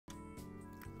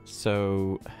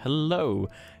So, hello,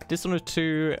 Dishonored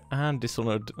 2 and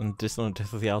Dishonored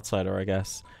Death of the Outsider, I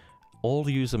guess, all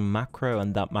use a macro,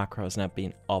 and that macro has now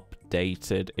been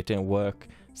updated. It didn't work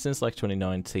since like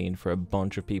 2019 for a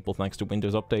bunch of people thanks to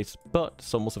Windows updates, but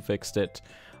some also fixed it,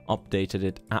 updated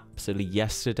it absolutely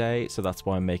yesterday, so that's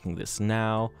why I'm making this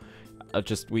now.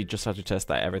 We just had to test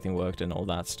that everything worked and all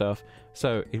that stuff.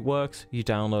 So it works, you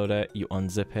download it, you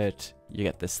unzip it, you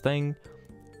get this thing,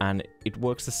 and it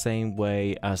works the same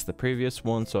way as the previous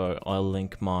one, so I'll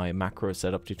link my macro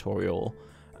setup tutorial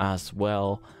as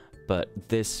well, but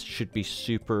this should be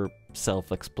super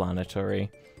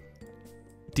self-explanatory.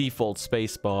 Default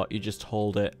spacebar, you just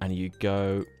hold it and you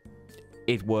go.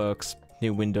 It works.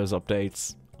 New Windows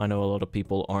updates. I know a lot of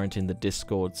people aren't in the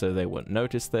Discord, so they won't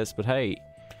notice this, but hey,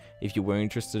 if you were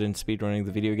interested in speedrunning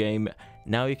the video game,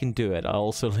 now you can do it. I'll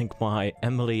also link my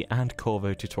Emily and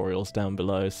Corvo tutorials down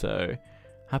below, so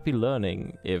happy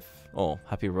learning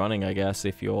happy running, I guess,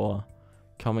 if you're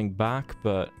coming back,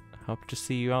 but hope to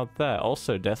see you out there.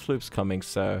 Also, Deathloop's coming,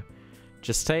 so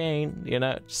just stay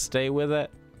with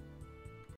it.